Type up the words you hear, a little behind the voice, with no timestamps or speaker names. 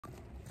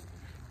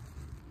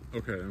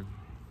Okay,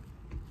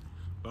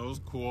 that was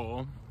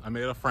cool. I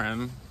made a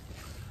friend.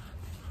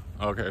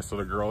 Okay, so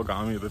the girl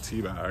got me the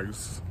tea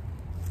bags.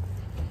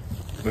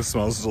 This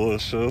smells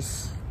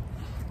delicious.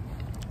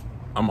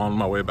 I'm on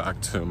my way back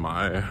to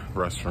my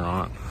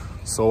restaurant.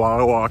 So while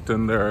I walked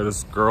in there,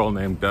 this girl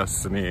named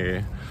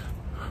Destiny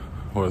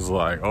was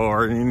like, oh,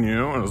 are you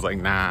new? And I was like,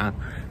 nah.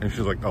 And she's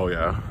like, oh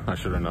yeah, I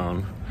should have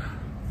known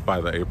by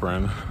the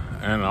apron.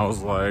 And I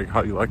was like,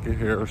 how do you like it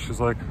here?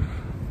 She's like,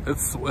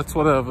 it's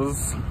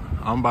whatever's.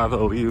 I'm about to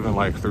leave in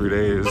like 3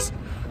 days.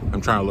 I'm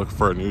trying to look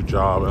for a new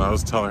job. And I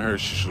was telling her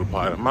she should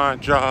apply to my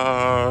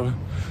job.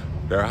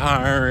 They're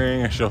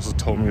hiring. And she also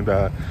told me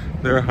that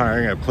they're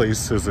hiring at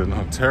places in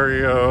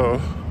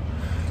Ontario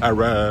at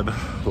Red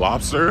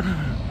Lobster.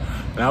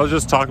 And I was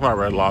just talking about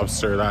Red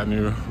Lobster, that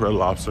new Red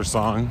Lobster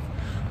song.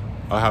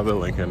 I'll have the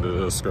link in the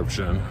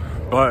description.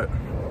 But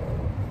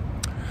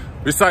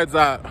besides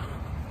that,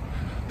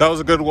 that was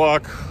a good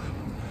walk.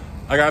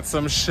 I got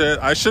some shit.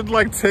 I should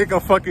like take a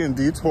fucking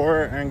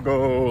detour and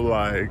go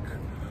like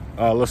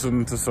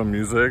listen to some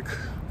music.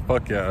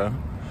 Fuck yeah.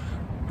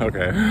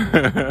 Okay.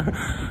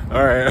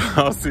 All right,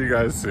 I'll see you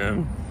guys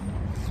soon.